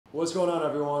What's going on,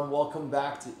 everyone? Welcome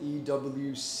back to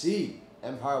EWC,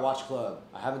 Empire Watch Club.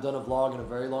 I haven't done a vlog in a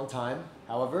very long time.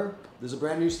 However, there's a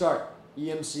brand new start.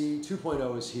 EMC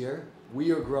 2.0 is here.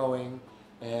 We are growing,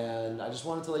 and I just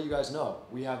wanted to let you guys know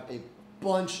we have a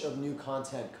bunch of new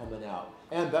content coming out.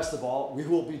 And best of all, we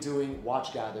will be doing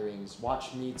watch gatherings,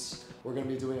 watch meets. We're going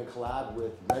to be doing a collab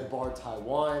with REDBAR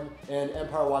Taiwan and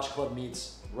Empire Watch Club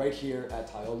meets right here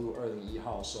at Taiyolu Erling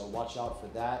Yihao, so watch out for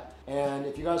that. And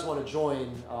if you guys want to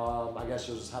join, I guess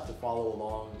you'll just have to follow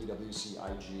along EWC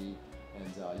IG,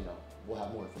 and we'll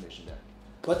have more information there.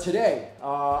 But today,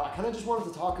 I kind of just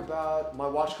wanted to talk about my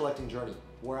watch collecting journey,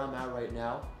 where I'm at right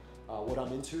now, what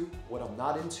I'm into, what I'm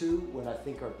not into, what I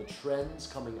think are the trends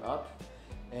coming up.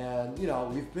 And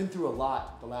we've been through a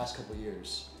lot the last couple of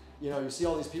years. You see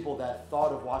all these people that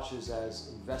thought of watches as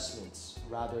investments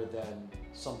rather than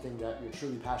something that you're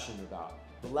truly passionate about.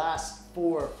 The last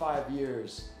 4 or 5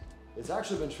 years, it's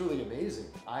actually been truly amazing.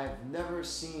 I have never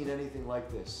seen anything like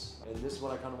this. And this is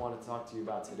what I kind of want to talk to you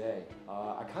about today.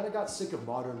 I kind of got sick of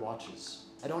modern watches.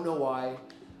 I don't know why.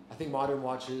 I think modern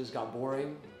watches got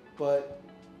boring, but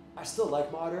I still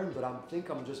like modern, but I think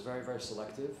I'm just very, very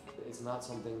selective. It's not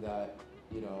something that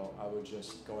I would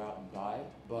just go out and buy.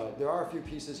 But there are a few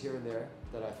pieces here and there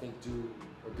that I think do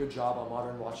a good job on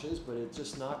modern watches, but it's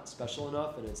just not special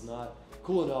enough and it's not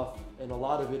cool enough, and a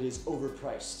lot of it is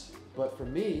overpriced. But for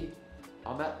me,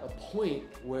 I'm at a point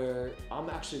where I'm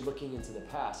actually looking into the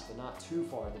past, but not too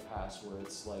far in the past, where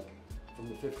it's like from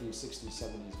the 50s, 60s,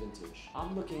 70s vintage.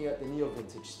 I'm looking at the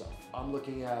neo-vintage stuff. I'm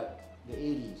looking at the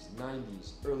 80s,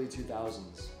 90s, early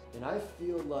 2000s. And I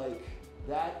feel like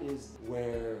that is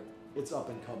where it's up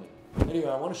and coming. Anyway,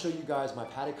 I want to show you guys my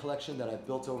Patek collection that I've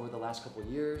built over the last couple of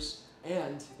years.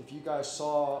 And if you guys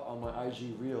saw on my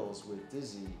IG Reels with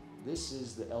Dizzy, this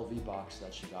is the LV box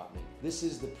that she got me. This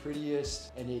is the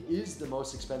prettiest, and it is the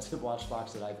most expensive watch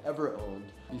box that I've ever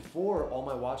owned. Before, all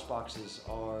my watch boxes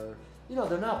are,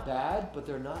 they're not bad, but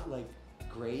they're not like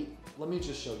great. Let me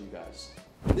just show you guys.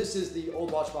 This is the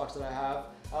old watch box that I have.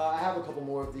 I have a couple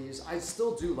more of these. I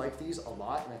still do like these a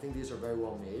lot, and I think these are very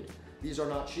well made. These are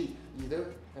not cheap either,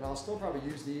 and I'll still probably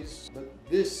use these, but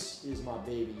this is my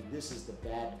baby. This is the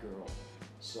bad girl.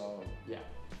 So yeah,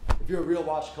 if you're a real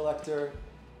watch collector,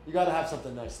 you gotta have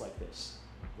something nice like this,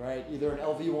 right? Either an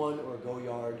LV one or a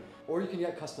Goyard, or you can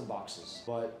get custom boxes.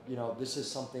 But this is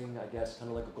something, I guess, kind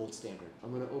of like a gold standard.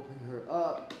 I'm gonna open her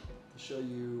up to show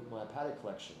you my Patek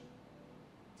collection.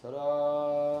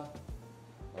 Ta-da!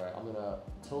 All right, I'm gonna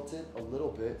tilt it a little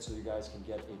bit so you guys can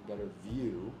get a better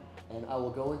view. And I will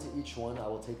go into each one, I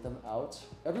will take them out.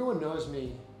 Everyone knows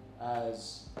me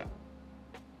as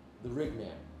the rig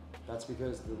man. That's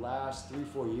because the last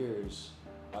 3-4 years,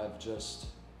 I've just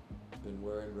been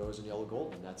wearing rose and yellow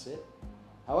gold, and that's it.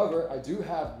 However, I do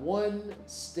have one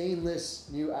stainless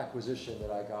new acquisition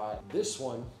that I got. This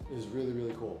one is really,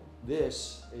 really cool.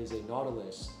 This is a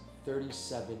Nautilus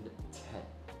 3710.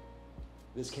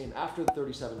 This came after the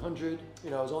 3700.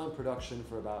 It was only in production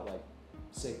for about like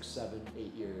 6, 7,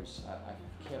 8 years. I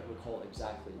can't recall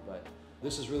exactly, but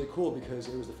this is really cool because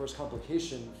it was the first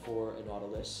complication for a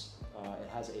Nautilus. It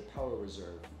has a power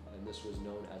reserve, and this was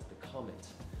known as the Comet.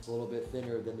 It's a little bit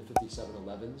thinner than the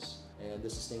 5711s, and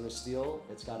this is stainless steel.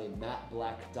 It's got a matte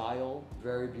black dial,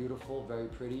 very beautiful, very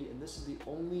pretty, and this is the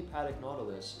only Patek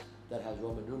Nautilus that has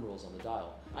Roman numerals on the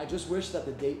dial. I just wish that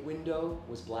the date window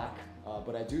was black,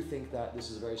 but I do think that this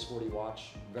is a very sporty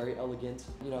watch, very elegant.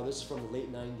 This is from the late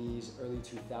 90s, early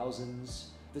 2000s.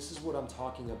 This is what I'm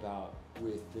talking about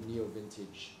with the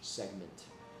neo-vintage segment.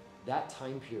 That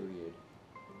time period,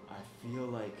 I feel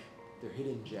like they're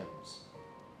hidden gems.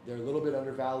 They're a little bit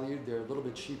undervalued, they're a little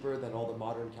bit cheaper than all the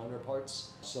modern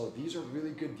counterparts. So these are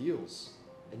really good deals.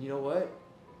 And you know what?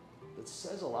 That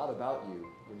says a lot about you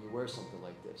when you wear something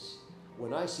like this.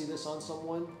 When I see this on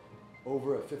someone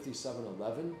over a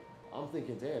 5711, I'm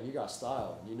thinking, damn, you got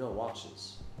style, you know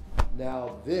watches.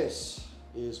 Now this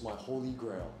is my holy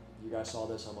grail. You guys saw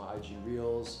this on my IG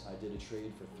Reels. I did a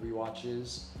trade for 3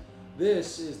 watches.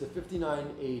 This is the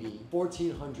 5980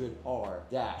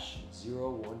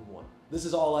 1400R-011. This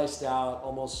is all iced out,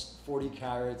 almost 40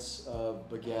 carats of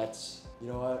baguettes. You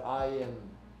know what? I am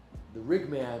the rig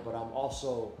man, but I'm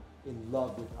also in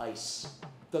love with ice.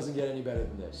 Doesn't get any better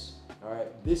than this. All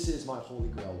right, this is my holy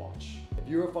grail watch. If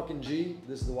you're a fucking G,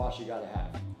 this is the watch you gotta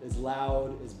have. It's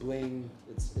loud, it's bling,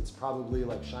 it's probably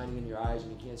like shining in your eyes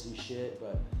and you can't see shit,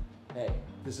 but hey,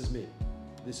 this is me.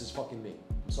 This is fucking me.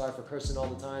 I'm sorry for cursing all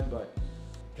the time, but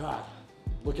God,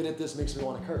 looking at this makes me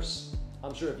want to curse.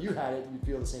 I'm sure if you had it, you'd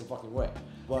feel the same fucking way.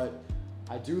 But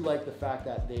I do like the fact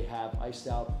that they have iced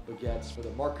out baguettes for the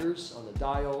markers on the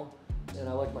dial, and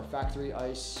I like my factory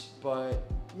ice, but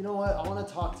you know what? I want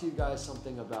to talk to you guys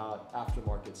something about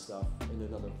aftermarket stuff in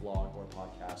another vlog or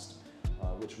podcast,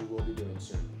 which we will be doing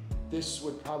soon. This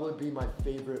would probably be my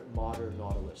favorite modern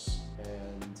Nautilus,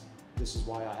 and this is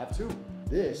why I have two.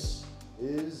 This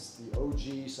is the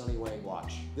OG Sunny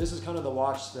watch. This is kind of the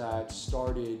watch that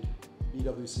started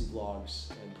EWC vlogs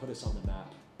and put us on the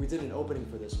map. We did an opening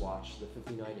for this watch, the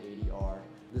 5980R.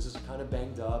 This is kind of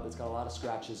banged up. It's got a lot of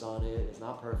scratches on it. It's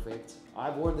not perfect.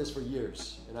 I've worn this for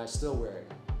years and I still wear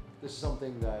it. This is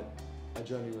something that I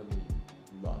genuinely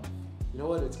love. You know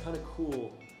what? It's kind of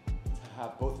cool to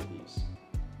have both of these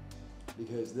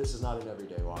because this is not an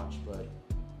everyday watch, but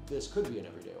this could be an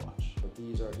everyday watch. But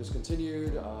these are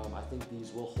discontinued. I think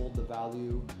these will hold the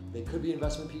value. They could be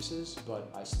investment pieces,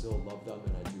 but I still love them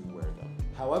and I do wear them.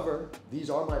 However, these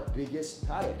are my biggest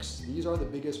Pateks. These are the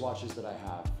biggest watches that I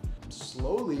have.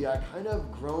 Slowly, I kind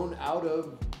of grown out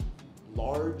of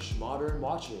large modern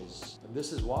watches. And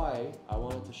this is why I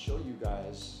wanted to show you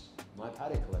guys my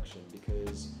Patek collection,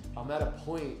 because I'm at a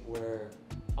point where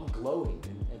I'm glowing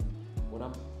and when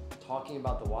I'm talking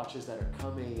about the watches that are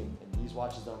coming and these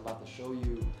watches that I'm about to show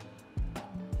you,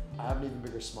 I have an even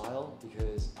bigger smile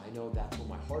because I know that's what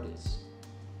my heart is.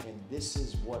 And this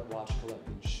is what watch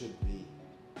collecting should be.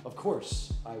 Of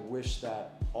course, I wish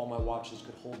that all my watches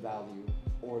could hold value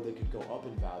or they could go up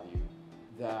in value,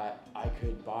 that I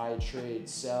could buy, trade,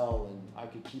 sell, and I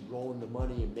could keep rolling the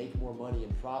money and make more money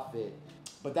and profit.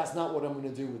 But that's not what I'm gonna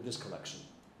do with this collection.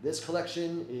 This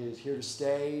collection is here to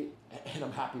stay and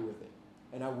I'm happy with it.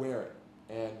 And I wear it.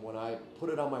 And when I put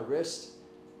it on my wrist,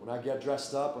 when I get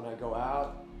dressed up, when I go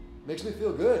out, it makes me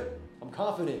feel good. I'm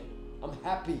confident, I'm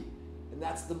happy. And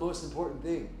that's the most important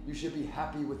thing. You should be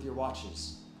happy with your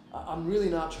watches. I'm really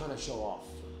not trying to show off,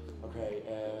 okay?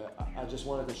 I just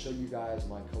wanted to show you guys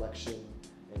my collection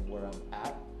and where I'm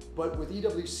at. But with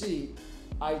EWC,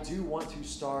 I do want to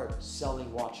start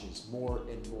selling watches more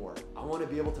and more. I want to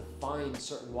be able to find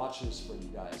certain watches for you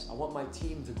guys. I want my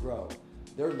team to grow.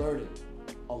 They're learning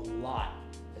a lot,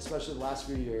 especially the last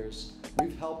few years.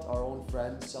 We've helped our own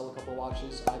friends sell a couple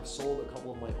watches. I've sold a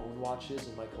couple of my own watches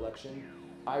in my collection.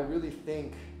 I really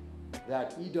think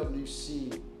that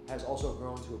EWC has also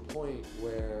grown to a point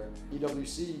where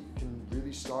EWC can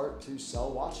really start to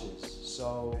sell watches.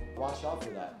 So watch out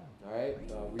for that, all right?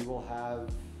 We will have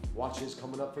watches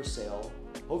coming up for sale.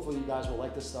 Hopefully you guys will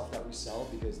like the stuff that we sell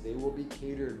because they will be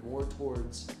catered more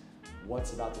towards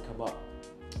what's about to come up,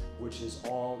 which is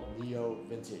all neo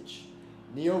vintage.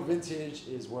 Neo vintage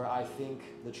is where I think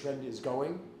the trend is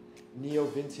going. Neo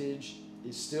vintage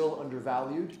is still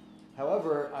undervalued.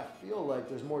 However, I feel like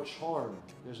there's more charm,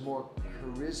 there's more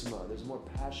charisma, there's more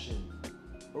passion.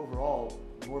 Overall,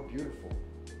 more beautiful.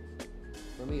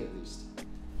 For me at least.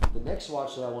 The next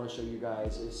watch that I want to show you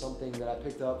guys is something that I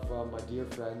picked up from my dear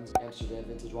friends, Amsterdam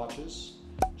Vintage Watches,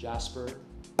 Jasper,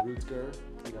 Rutger.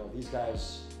 You know, these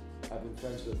guys I've been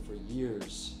friends with for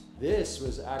years. This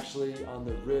was actually on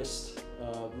the wrist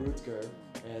of Rutger,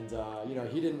 and you know,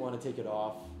 he didn't want to take it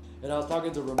off. And I was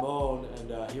talking to Ramon,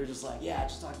 and he was just like, yeah,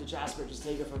 just talk to Jasper, just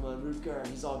take it from Rutger,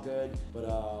 he's all good.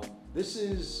 But this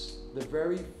is the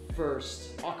very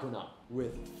first Aquanaut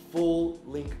with full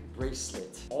link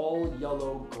bracelet, all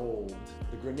yellow gold.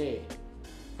 The Grenade,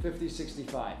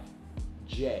 5065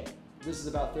 J. This is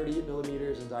about 38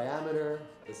 millimeters in diameter.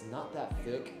 It's not that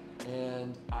thick,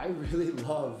 and I really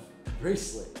love the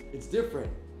bracelet. It's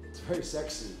different, it's very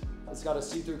sexy. It's got a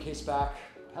see-through case back.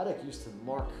 Patek used to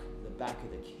mark the back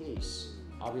of the case.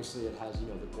 Obviously it has, you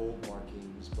know, the gold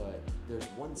markings, but there's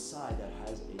one side that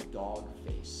has a dog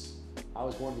face. I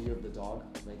was born the year of the dog,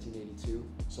 1982.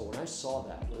 So when I saw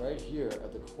that right here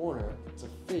at the corner, it's a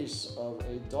face of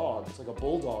a dog. It's like a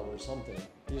bulldog or something.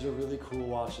 These are really cool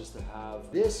watches to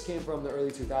have. This came from the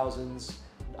early 2000s.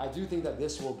 I do think that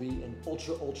this will be an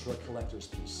ultra collector's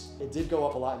piece. It did go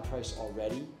up a lot in price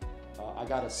already. I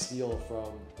got a steal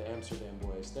from the Amsterdam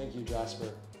boys. Thank you,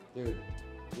 Jasper. Dude,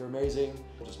 you're amazing.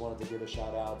 I just wanted to give a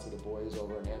shout out to the boys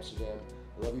over in Amsterdam.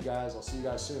 I love you guys. I'll see you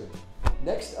guys soon.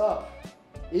 Next up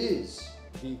is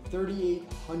the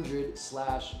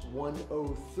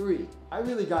 3800/103. I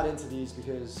really got into these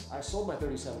because I sold my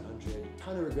 3700,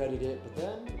 kind of regretted it, but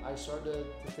then I started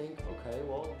to think, okay,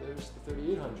 well, there's the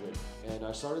 3800. And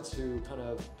I started to kind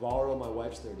of borrow my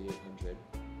wife's 3800.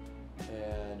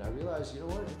 And I realized, you know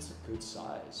what, it's a good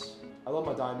size. I love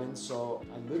my diamonds, so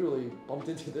I literally bumped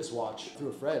into this watch through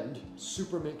a friend,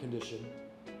 super mint condition.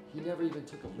 He never even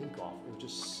took a link off, it was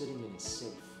just sitting in his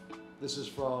safe. This is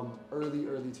from early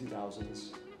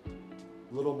 2000s,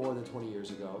 a little more than 20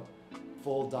 years ago.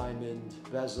 full diamond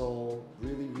bezel,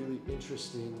 really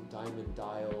interesting diamond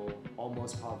dial,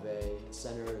 almost pave,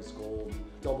 center is gold,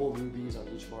 double rubies on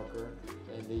each marker,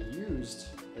 and they used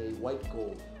a white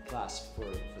gold clasp for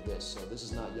this, so this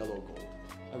is not yellow gold.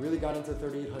 I really got into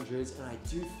 3800s, and I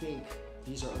do think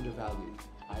these are undervalued.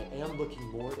 I am looking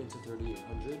more into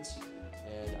 3800s,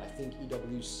 and I think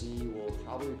EWC will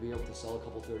probably be able to sell a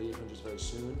couple 3800s very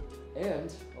soon.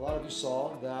 And a lot of you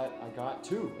saw that I got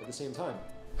two at the same time.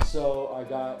 So I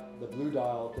got the blue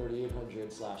dial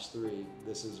 3800/3.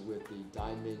 This is with the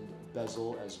diamond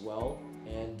bezel as well,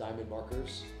 and diamond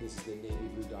markers. This is the navy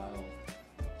blue dial,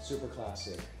 super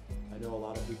classic. I know a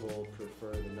lot of people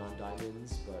prefer the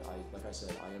non-diamonds, but like I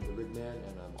said, I am the rig man,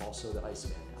 and I'm also the ice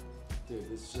man now. Dude,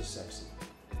 this is just sexy.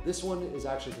 This one is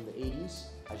actually from the 80s.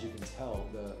 As you can tell,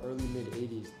 the early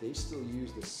mid-80s, they still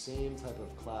use the same type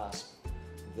of clasp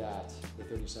that the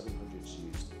 3700s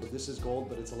used. But this is gold,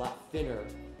 but it's a lot thinner.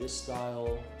 This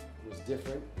style was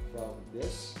different from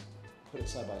this. Put it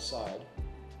side by side.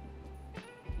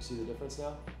 You see the difference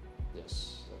now?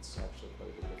 Yes, that's actually quite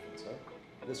a big difference,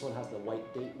 right? This one has the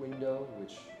white date window,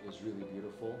 which is really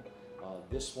beautiful.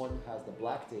 This one has the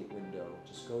black date window,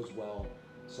 just goes well.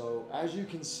 So as you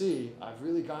can see, I've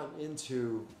really gotten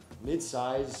into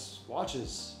mid-size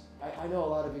watches. I know a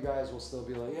lot of you guys will still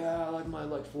be like, yeah, I like my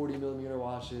 40mm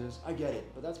watches. I get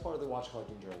it, but that's part of the watch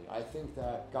collecting journey. I think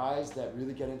that guys that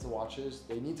really get into watches,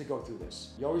 they need to go through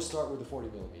this. You always start with the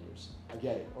 40mm. I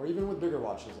get it, or even with bigger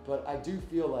watches. But I do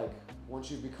feel like once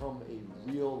you become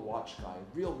a real watch guy,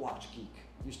 real watch geek,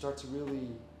 you start to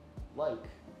really like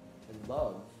and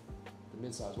love the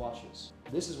mid-size watches.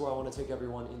 This is where I want to take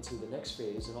everyone into the next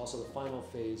phase, and also the final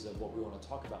phase of what we want to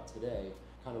talk about today,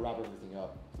 kind of wrap everything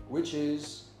up, which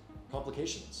is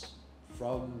complications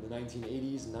from the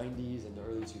 1980s, 90s, and the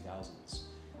early 2000s.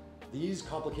 These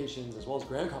complications, as well as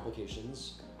grand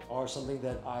complications, are something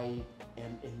that I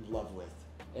am in love with.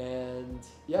 And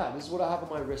yeah, this is what I have on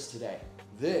my wrist today.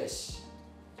 This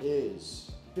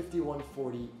is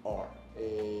 5140R,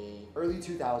 a early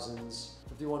 2000s.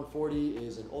 5140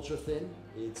 is an ultra thin.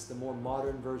 It's the more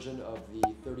modern version of the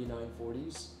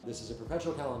 3940s. This is a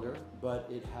perpetual calendar, but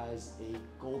it has a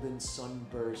golden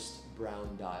sunburst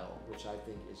brown dial, which I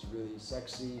think is really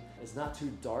sexy. It's not too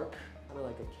dark, kind of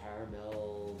like a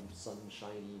caramel,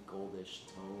 sunshiny, goldish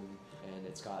tone. And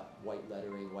it's got white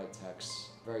lettering, white text,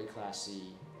 very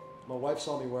classy. My wife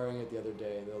saw me wearing it the other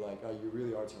day, and they're like, oh, you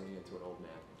really are turning into an old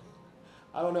man.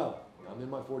 I don't know. I'm in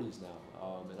my 40s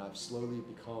now, and I've slowly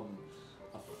become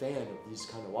a fan of these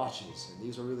kind of watches, and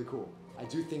these are really cool. I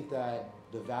do think that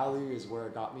the value is where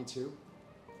it got me to.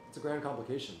 It's a grand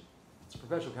complication. It's a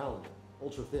perpetual calendar,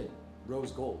 ultra thin,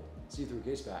 rose gold, see-through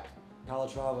case back,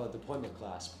 Calatrava deployment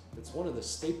clasp. It's one of the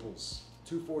staples,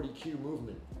 240Q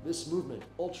movement. This movement,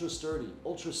 ultra sturdy,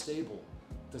 ultra stable.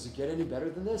 Does it get any better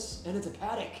than this? And it's a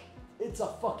Patek. It's a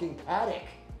fucking Patek.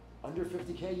 Under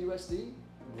 50K USD?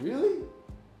 Really?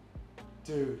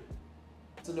 Dude,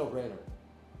 it's a no-brainer.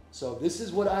 So this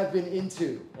is what I've been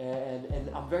into, and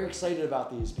I'm very excited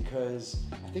about these because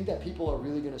I think that people are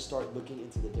really gonna start looking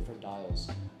into the different dials,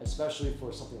 especially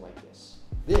for something like this.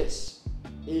 This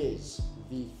is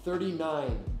the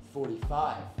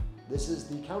 3945. This is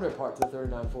the counterpart to the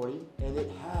 3940, and it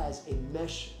has a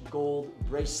mesh gold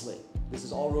bracelet. This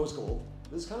is all rose gold.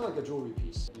 This is kind of like a jewelry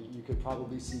piece. You could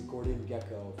probably see Gordon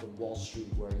Gekko from Wall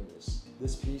Street wearing this.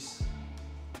 This piece,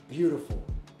 beautiful,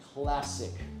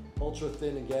 classic. Ultra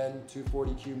thin again,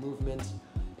 240Q movement,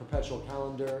 perpetual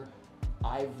calendar,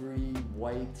 ivory,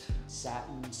 white,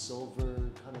 satin,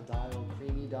 silver kind of dial,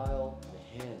 creamy dial.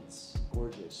 The hands,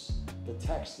 gorgeous. The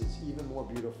text is even more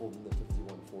beautiful than the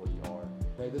 5140R.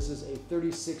 Okay, this is a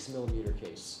 36mm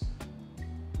case.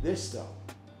 This though,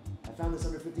 I found this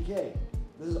under 50K.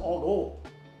 This is all gold.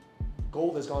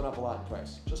 Gold has gone up a lot in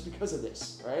price just because of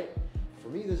this, right? For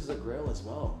me, this is a grail as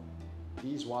well.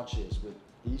 These watches with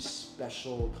these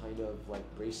special kind of like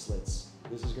bracelets,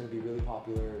 this is going to be really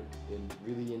popular and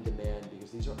really in demand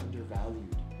because these are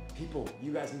undervalued. People,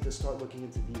 you guys need to start looking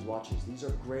into these watches. These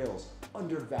are grails,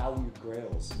 undervalued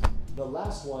grails. The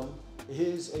last one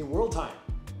is a World Time.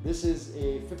 This is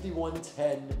a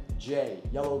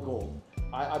 5110J, yellow gold.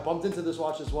 I bumped into this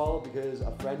watch as well because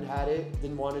a friend had it,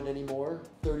 didn't want it anymore.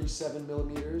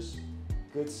 37mm,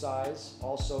 good size.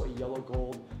 Also a yellow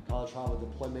gold Calatrava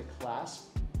deployment clasp.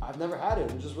 I've never had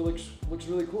it. It just really looks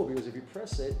really cool because if you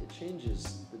press it, it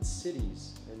changes the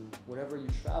cities, and whenever you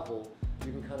travel,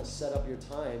 you can kind of set up your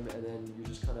time, and then you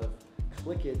just kind of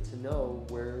click it to know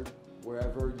where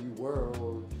wherever you were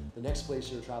or the next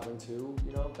place you're traveling to.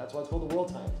 You know, that's why it's called the World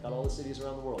Time. It's got all the cities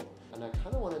around the world. And I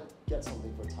kind of want to get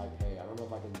something for Taipei. I don't know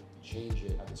if I can change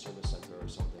it at the service center or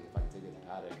something, if I can take it to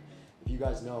Patek. If you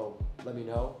guys know, let me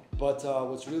know. But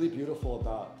what's really beautiful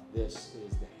about this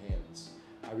is the hands.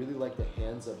 I really like the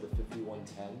hands of the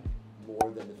 5110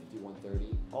 more than the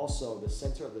 5130. Also, the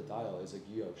center of the dial is a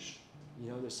guilloche. You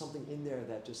know, there's something in there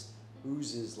that just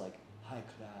oozes like high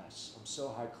class. I'm so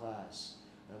high class.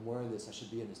 And I'm wearing this, I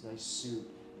should be in this nice suit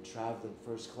and traveling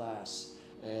first class.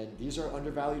 And these are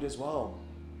undervalued as well.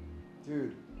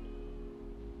 Dude,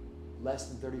 less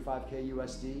than 35K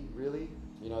USD, really?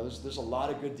 You know, there's a lot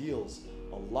of good deals,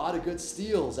 a lot of good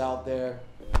steals out there.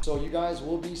 So you guys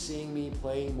will be seeing me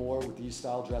playing more with these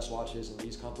style dress watches and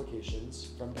these complications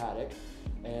from Patek.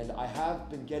 And I have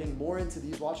been getting more into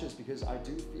these watches because I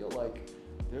do feel like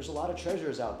there's a lot of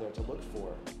treasures out there to look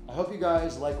for. I hope you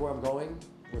guys like where I'm going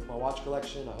with my watch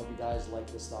collection. I hope you guys like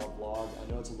this style vlog.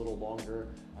 I know it's a little longer.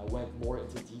 I went more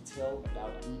into detail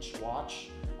about each watch.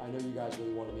 I know you guys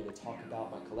really wanted me to talk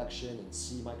about my collection and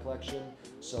see my collection.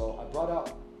 So I brought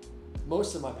out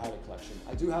most of my Patek collection.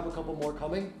 I do have a couple more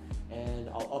coming and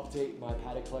I'll update my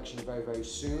Patek collection very, very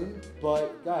soon.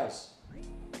 But guys,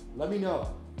 let me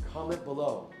know, comment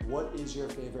below, what is your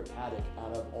favorite Patek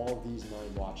out of all these 9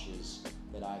 watches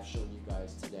that I've shown you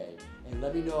guys today? And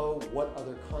let me know what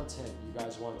other content you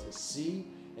guys want to see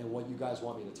and what you guys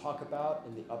want me to talk about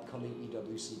in the upcoming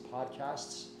EWC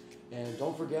podcasts. And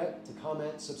don't forget to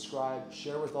comment, subscribe,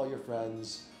 share with all your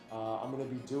friends. I'm going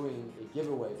to be doing a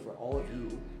giveaway for all of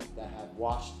you that have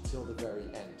watched till the very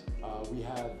end. We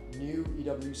have new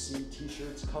EWC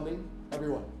t-shirts coming.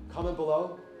 Everyone, comment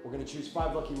below. We're going to choose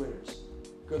 5 lucky winners.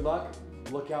 Good luck.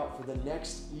 Look out for the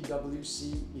next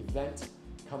EWC event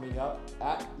coming up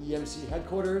at EMC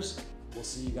headquarters. We'll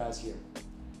see you guys here.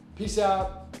 Peace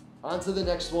out. On to the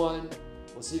next one.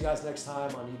 We'll see you guys next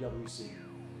time on EWC.